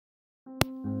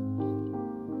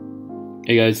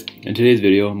Hey guys, in today's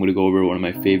video I'm going to go over one of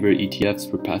my favorite ETFs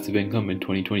for passive income in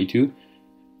 2022.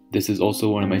 This is also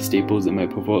one of my staples in my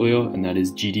portfolio, and that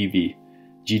is GDV.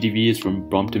 GDV is from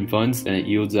Brompton funds and it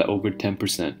yields at over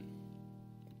 10%.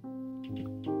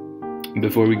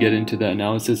 Before we get into the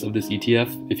analysis of this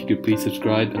ETF, if you could please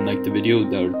subscribe and like the video,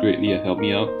 that would greatly help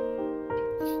me out.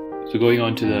 So going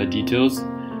on to the details,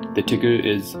 the ticker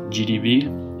is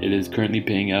GDV. It is currently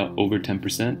paying out over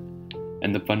 10%.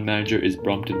 And the fund manager is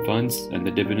Brompton Funds, and the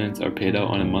dividends are paid out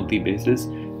on a monthly basis,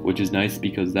 which is nice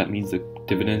because that means the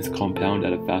dividends compound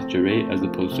at a faster rate as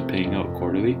opposed to paying out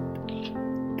quarterly.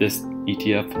 This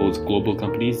ETF holds global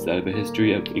companies that have a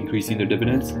history of increasing their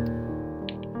dividends.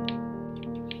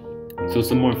 So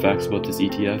some more facts about this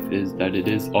ETF is that it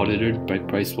is audited by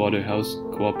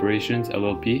PricewaterhouseCoopers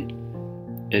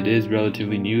LLP. It is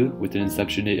relatively new with an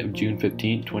inception date of June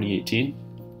 15, 2018.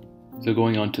 So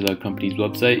going on to the company's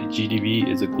website, GDV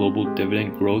is a global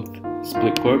dividend growth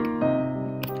split corp,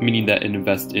 meaning that it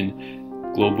invests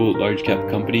in global large cap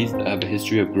companies that have a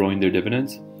history of growing their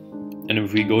dividends. And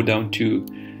if we go down to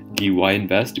the why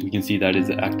invest, we can see that is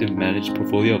an active managed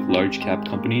portfolio of large cap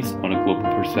companies on a global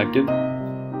perspective.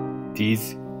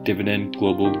 These dividend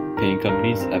global paying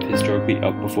companies have historically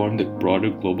outperformed the broader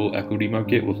global equity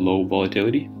market with low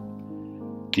volatility.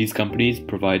 These companies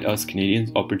provide us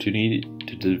Canadians opportunity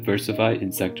to diversify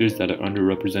in sectors that are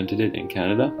underrepresented in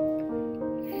Canada,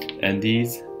 and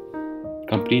these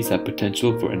companies have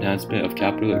potential for enhancement of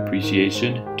capital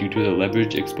appreciation due to the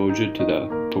leverage exposure to the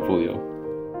portfolio.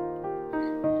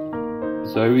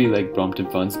 So I really like Brompton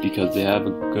Funds because they have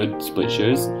good split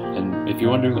shares, and if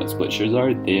you're wondering what split shares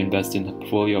are, they invest in a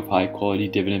portfolio of high quality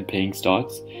dividend paying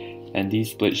stocks, and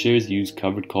these split shares use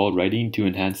covered call writing to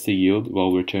enhance the yield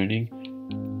while returning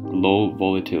low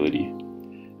volatility.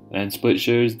 And split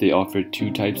shares, they offer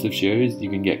two types of shares. You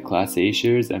can get Class A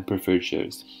shares and preferred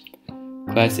shares.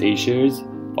 Class A shares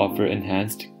offer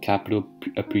enhanced capital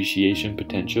appreciation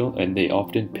potential, and they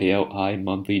often pay out high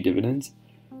monthly dividends,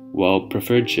 while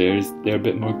preferred shares, they're a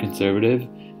bit more conservative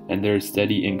and they're a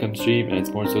steady income stream, and it's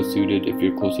more so suited if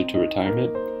you're closer to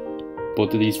retirement.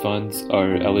 Both of these funds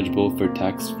are eligible for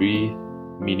tax-free,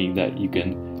 meaning that you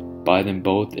can buy them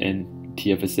both in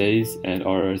TFSAs and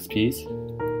RRSPs.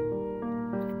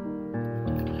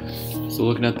 So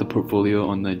looking at the portfolio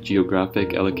on the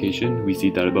geographic allocation, we see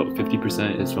that about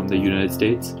 50% is from the United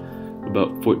States,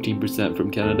 about 14% from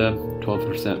Canada,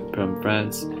 12% from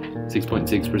France,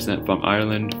 6.6% from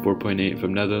Ireland, 4.8%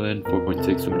 from Netherlands,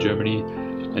 4.6% from Germany,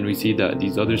 and we see that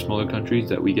these other smaller countries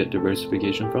that we get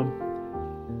diversification from.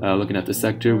 Looking at the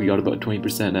sector, we got about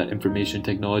 20% at information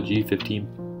technology,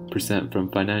 15% from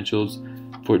financials,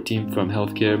 14% from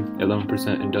healthcare,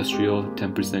 11% industrial,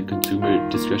 10% consumer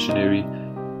discretionary,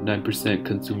 9%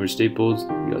 consumer staples,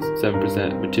 we got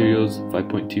 7% materials,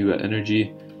 5.2% at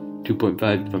energy,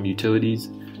 2.5% from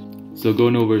utilities. So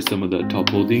going over some of the top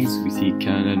holdings, we see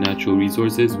Canada Natural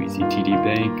Resources, we see TD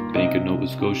Bank, Bank of Nova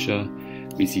Scotia,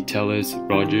 we see TELUS,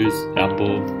 Rogers,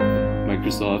 Apple,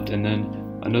 Microsoft, and then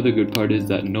another good part is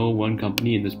that no one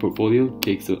company in this portfolio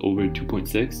takes over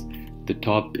 2.6%. The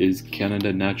top is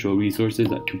Canada Natural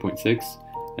Resources at 2.6%,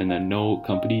 and then no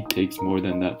company takes more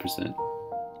than that percent.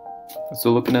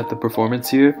 So looking at the performance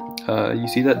here, you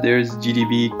see that there's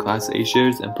GDV Class A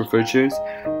shares and preferred shares.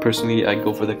 Personally, I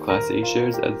go for the Class A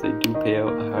shares as they do pay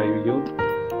out a higher yield.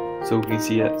 So we can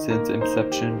see that since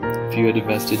inception, if you had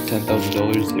invested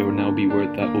 $10,000, it would now be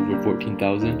worth that over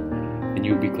 $14,000, and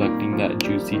you'll be collecting that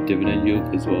juicy dividend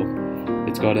yield as well.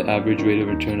 It's got an average rate of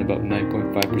return about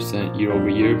 9.5% year over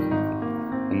year,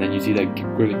 and then you see that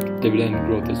dividend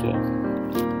growth as well.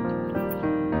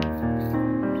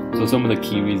 So some of the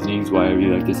key reasonings why I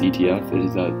really like this ETF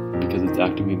is that because it's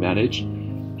actively managed,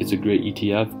 it's a great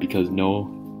ETF because no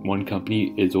one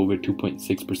company is over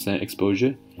 2.6%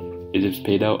 exposure. It is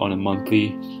paid out on a monthly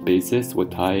basis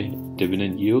with high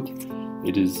dividend yield.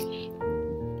 It is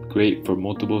great for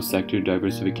multiple sector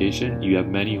diversification. You have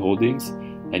many holdings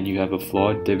and you have a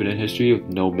flawed dividend history with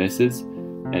no misses,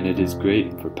 and it is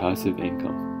great for passive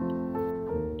income.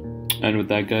 And with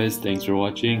that guys, thanks for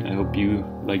watching. I hope you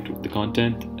liked the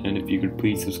content, and if you could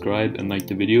please subscribe and like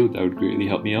the video, that would greatly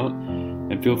help me out.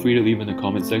 And feel free to leave in the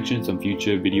comment section some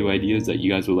future video ideas that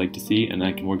you guys would like to see, and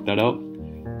I can work that out.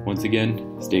 Once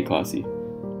again, stay classy.